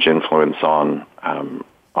huge influence on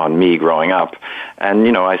me growing up.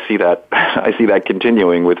 And I see that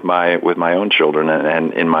continuing with my own children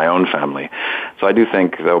and in my own family. So I do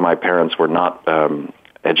think, though my parents were not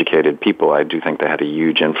educated people, I do think they had a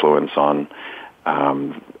huge influence on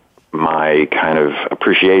my kind of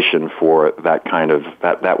appreciation for that kind of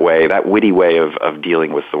that witty way of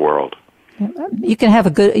dealing with the world. You can have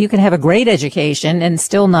a great education and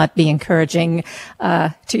still not be encouraging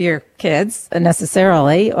to your kids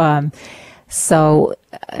necessarily. So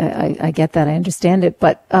I get that. I understand it.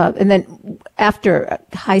 But and then after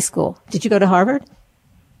high school, did you go to Harvard?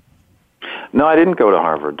 No, I didn't go to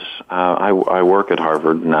Harvard. I work at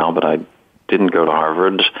Harvard now, but I didn't go to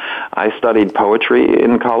Harvard. I studied poetry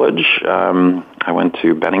in college. I went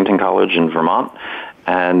to Bennington College in Vermont,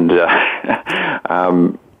 and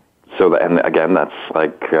and again, that's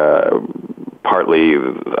partly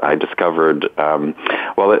I discovered.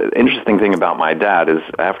 The interesting thing about my dad is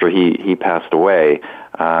after he passed away,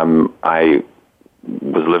 I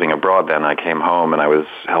was living abroad then. I came home and I was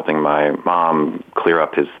helping my mom clear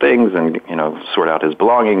up his things and sort out his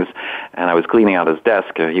belongings, and I was cleaning out his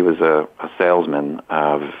desk. He was a salesman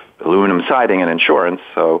of aluminum siding and insurance,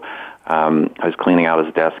 so I was cleaning out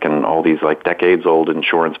his desk, and all these decades-old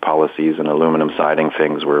insurance policies and aluminum siding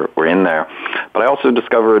things were in there. But I also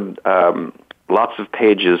discovered lots of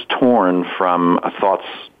pages torn from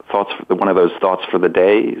one of those thoughts for the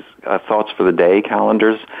day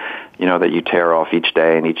calendars, that you tear off each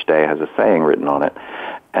day, and each day has a saying written on it.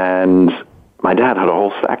 And my dad had a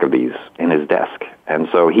whole stack of these in his desk, and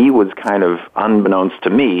so he was kind of, unbeknownst to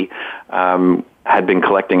me, had been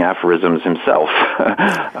collecting aphorisms himself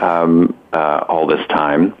all this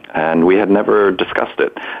time, and we had never discussed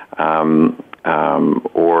it.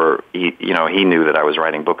 Or he knew that I was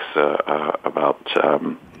writing books about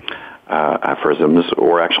aphorisms,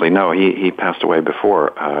 or actually, no, he passed away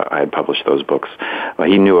before I had published those books.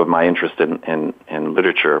 He knew of my interest in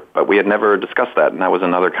literature, but we had never discussed that, and that was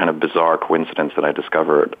another kind of bizarre coincidence that I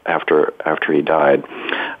discovered after he died.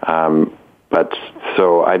 But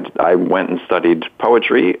so I went and studied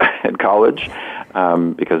poetry at college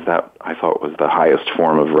because that I thought was the highest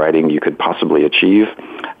form of writing you could possibly achieve.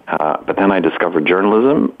 But then I discovered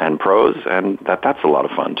journalism and prose, and that's a lot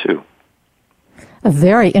of fun too. A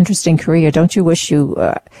very interesting career. Don't you wish it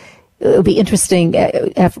would be interesting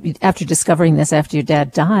after discovering this after your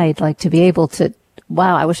dad died, to be able to,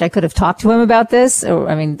 wow, I wish I could have talked to him about this, or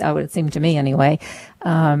that would seem to me anyway.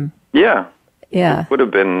 Yeah. Yeah. It would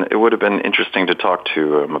have been interesting to talk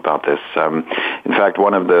to him about this. In fact,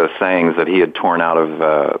 one of the sayings that he had torn out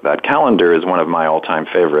of that calendar is one of my all-time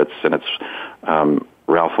favorites, and it's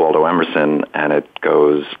Ralph Waldo Emerson, and it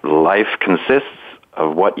goes, life consists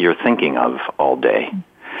of what you're thinking of all day.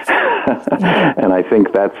 And I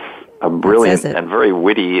think that's a brilliant and very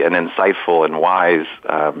witty and insightful and wise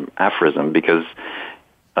aphorism, because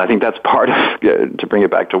I think that's part of, to bring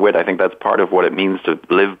it back to wit, I think that's part of what it means to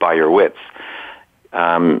live by your wits.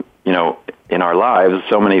 In our lives,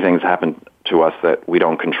 so many things happen to us that we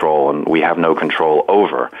don't control and we have no control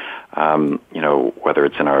over, whether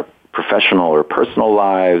it's in our professional or personal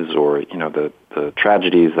lives, or the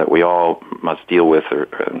tragedies that we all must deal with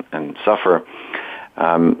and suffer.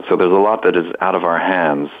 So there's a lot that is out of our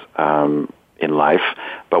hands in life,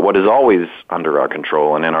 but what is always under our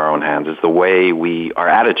control and in our own hands is the way our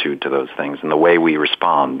attitude to those things and the way we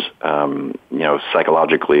respond,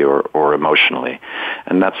 psychologically or emotionally.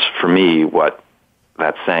 And that's, for me, what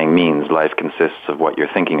that saying means. Life consists of what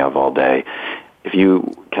you're thinking of all day. If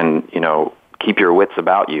you can, keep your wits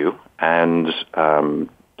about you and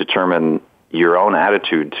determine your own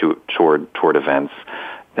attitude toward events,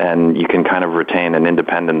 then you can kind of retain an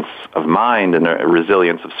independence of mind and a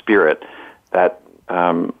resilience of spirit that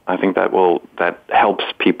I think that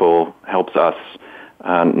helps us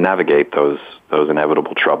navigate those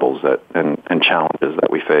inevitable troubles and challenges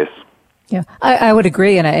that we face. Yeah, I would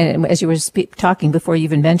agree. And as you were talking before you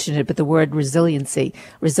even mentioned it, but the word resiliency,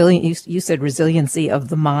 you said resiliency of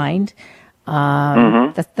the mind.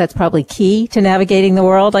 That's probably key to navigating the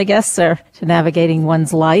world, I guess, or to navigating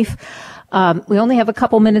one's life. We only have a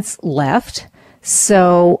couple minutes left.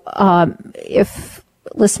 So if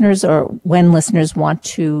listeners when listeners want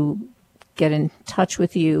to get in touch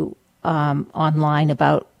with you online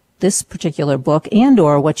about this particular book and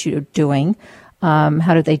or what you're doing,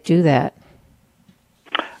 how do they do that?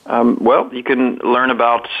 Well, you can learn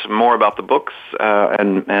more about the books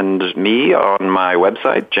and me on my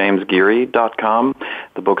website, jamesgeary.com.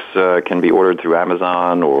 The books can be ordered through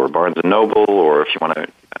Amazon or Barnes & Noble, or if you want to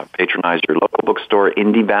patronize your local bookstore,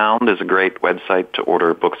 IndieBound is a great website to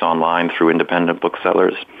order books online through independent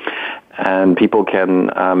booksellers. And people can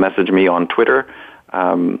message me on Twitter,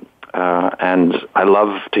 and I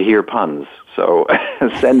love to hear puns, so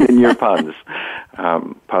send in your puns.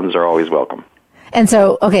 Puns are always welcome. And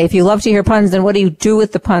so, okay, if you love to hear puns, then what do you do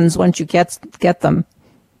with the puns once you get them?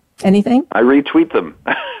 Anything? I retweet them,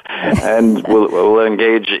 and we'll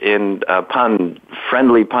engage in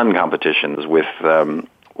friendly pun competitions with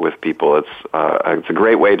people. It's a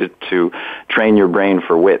great way to train your brain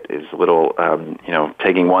for wit. Is a little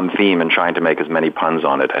taking one theme and trying to make as many puns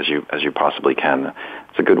on it as you possibly can.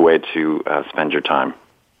 It's a good way to spend your time.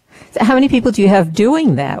 So how many people do you have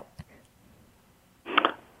doing that?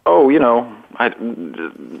 Oh,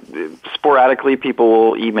 sporadically people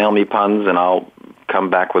will email me puns, and I'll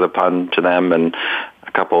come back with a pun to them. And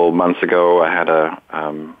a couple months ago, I had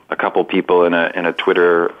a couple people in a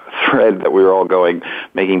Twitter thread that we were all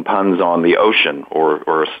making puns on the ocean or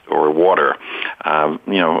water,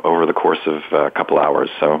 over the course of a couple hours.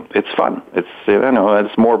 So it's fun.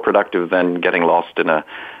 It's more productive than getting lost in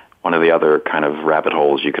one of the other kind of rabbit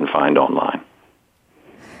holes you can find online.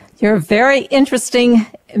 You're a very interesting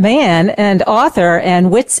man and author,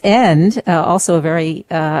 and Wit's End, also a very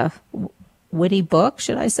witty book,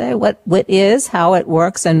 should I say, what wit is, how it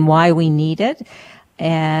works, and why we need it.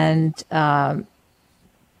 And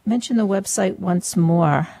mention the website once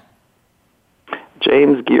more.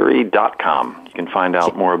 jamesgeary.com. You can find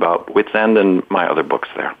out more about Wit's End and my other books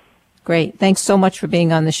there. Great. Thanks so much for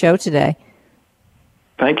being on the show today.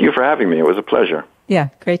 Thank you for having me. It was a pleasure. Yeah,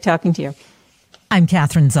 great talking to you. I'm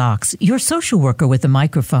Kathryn Zox, your social worker with a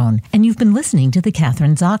microphone, and you've been listening to The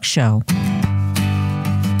Kathryn Zox Show.